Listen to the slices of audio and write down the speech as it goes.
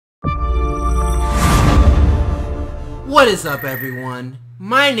What is up, everyone?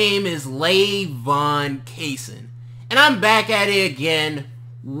 My name is Von Kaysen, and I'm back at it again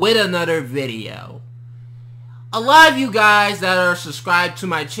with another video. A lot of you guys that are subscribed to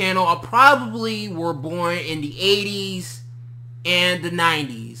my channel are probably were born in the 80s and the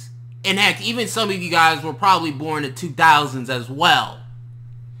 90s. And heck, even some of you guys were probably born in the 2000s as well.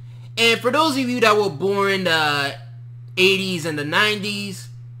 And for those of you that were born in the 80s and the 90s,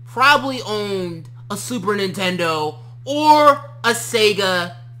 probably owned a Super Nintendo or a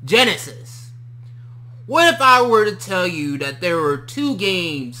Sega Genesis. What if I were to tell you that there were two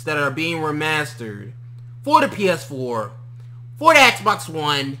games that are being remastered for the PS4, for the Xbox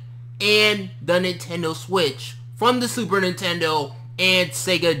One, and the Nintendo Switch from the Super Nintendo and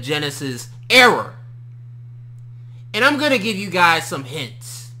Sega Genesis era? And I'm going to give you guys some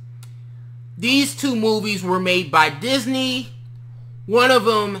hints. These two movies were made by Disney. One of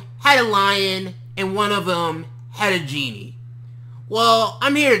them had a lion and one of them had a genie. Well,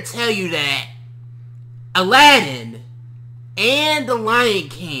 I'm here to tell you that Aladdin and The Lion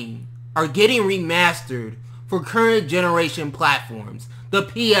King are getting remastered for current generation platforms. The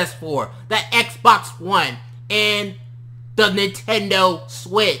PS4, the Xbox One, and the Nintendo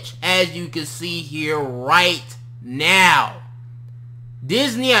Switch, as you can see here right now.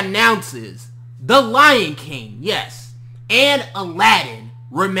 Disney announces The Lion King, yes, and Aladdin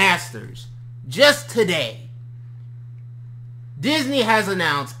remasters just today. Disney has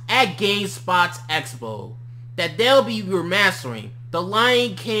announced at GameSpot's Expo that they'll be remastering The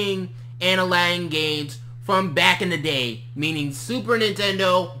Lion King and Aladdin games from back in the day, meaning Super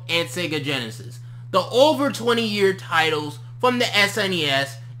Nintendo and Sega Genesis. The over 20-year titles from the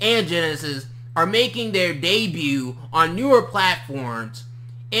SNES and Genesis are making their debut on newer platforms,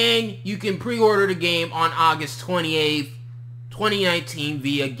 and you can pre-order the game on August 28th, 2019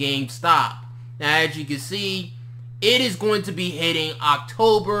 via GameStop. Now, as you can see, it is going to be hitting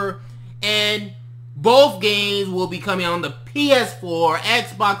October, and both games will be coming on the PS4,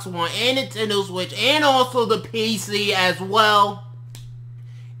 Xbox One, and Nintendo Switch, and also the PC as well.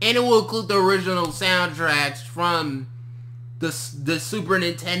 And it will include the original soundtracks from the Super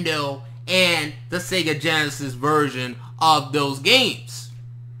Nintendo and the Sega Genesis version of those games.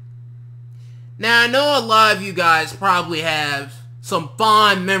 Now, I know a lot of you guys probably have some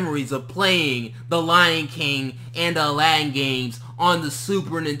fond memories of playing the Lion King and the Aladdin games on the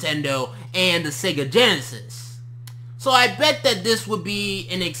Super Nintendo and the Sega Genesis. So I bet that this would be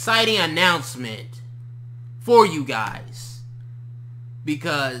an exciting announcement for you guys,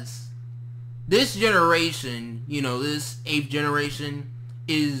 because this generation, you know, this 8th generation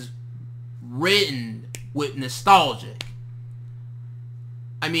is written with nostalgia.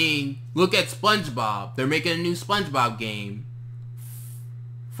 I mean, look at SpongeBob. They're making a new SpongeBob game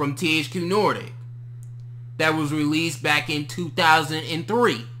from THQ Nordic that was released back in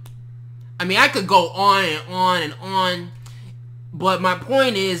 2003. I mean, I could go on and on and on, but my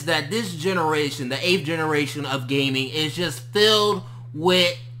point is that this generation, the 8th generation of gaming, is just filled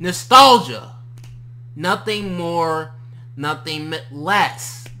with nostalgia. Nothing more, nothing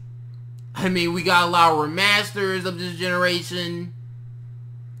less. I mean, we got a lot of remasters of this generation.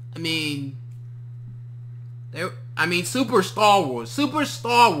 I mean, Super Star Wars. Super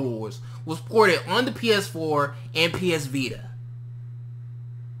Star Wars was ported on the PS4 and PS Vita.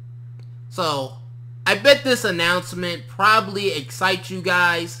 So, I bet this announcement probably excites you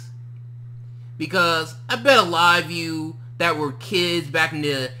guys, because I bet a lot of you that were kids back in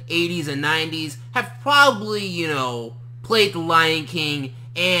the 80s and 90s have probably, you know, played the Lion King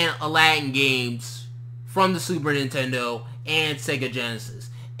and Aladdin games from the Super Nintendo and Sega Genesis.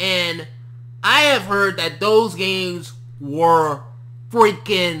 And I have heard that those games were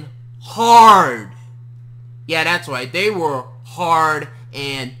freaking hard. Yeah, that's right. They were hard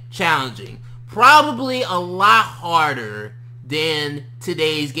and challenging. Probably a lot harder than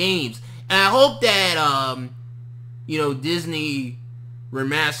today's games. And I hope that, you know, Disney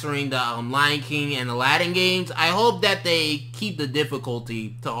remastering the Lion King and Aladdin games, I hope that they keep the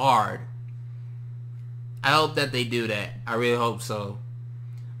difficulty to hard. I hope that they do that. I really hope so.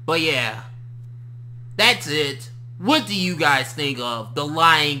 But yeah, that's it. What do you guys think of The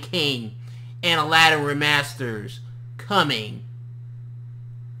Lion King and Aladdin remasters coming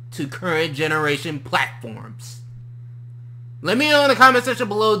to current generation platforms? Let me know in the comment section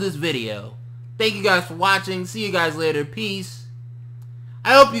below this video. Thank you guys for watching. See you guys later. Peace.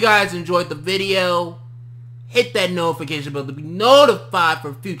 I hope you guys enjoyed the video. Hit that notification bell to be notified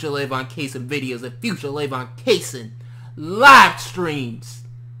for future Von Kaysen videos and future Von Kaysen live streams.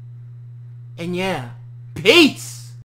 And yeah, peace!